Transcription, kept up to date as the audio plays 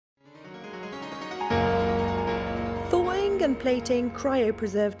Thawing and plating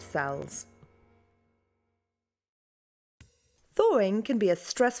cryopreserved cells. Thawing can be a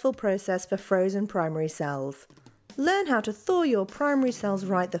stressful process for frozen primary cells. Learn how to thaw your primary cells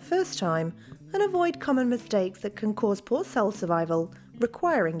right the first time and avoid common mistakes that can cause poor cell survival,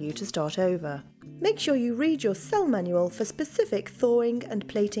 requiring you to start over. Make sure you read your cell manual for specific thawing and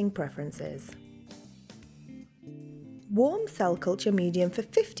plating preferences. Warm cell culture medium for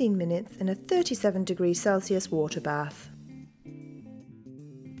 15 minutes in a 37°C water bath.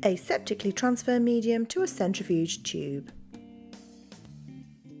 Aseptically transfer medium to a centrifuge tube.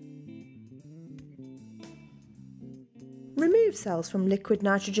 Remove cells from liquid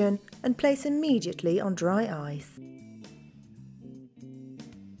nitrogen and place immediately on dry ice.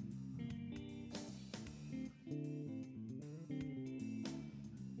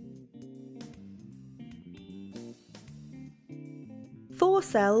 Thaw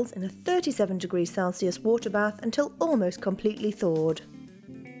cells in a 37°C water bath until almost completely thawed.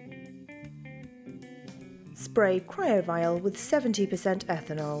 Spray cryovial with 70%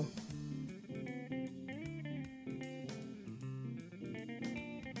 ethanol.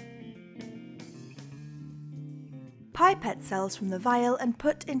 Pipette cells from the vial and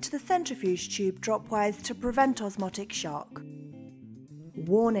put into the centrifuge tube dropwise to prevent osmotic shock.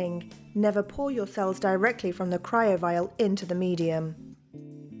 Warning: never pour your cells directly from the cryovial into the medium.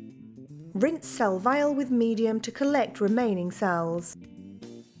 Rinse cell vial with medium to collect remaining cells.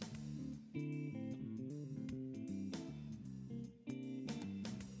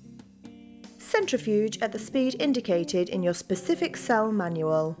 Centrifuge at the speed indicated in your specific cell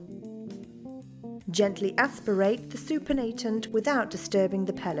manual. Gently aspirate the supernatant without disturbing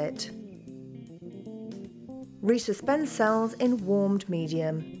the pellet. Resuspend cells in warmed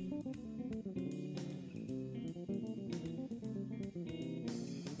medium.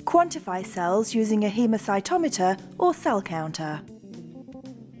 Quantify cells using a hemocytometer or cell counter.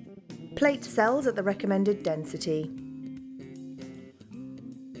 Plate cells at the recommended density.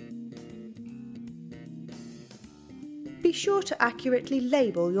 Be sure to accurately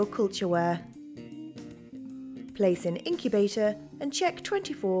label your cultureware. Place in incubator and check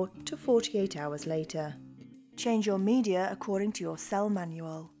 24 to 48 hours later. Change your media according to your cell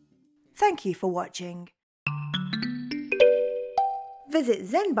manual. Thank you for watching. Visit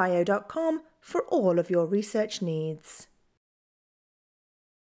zen-bio.com for all of your research needs.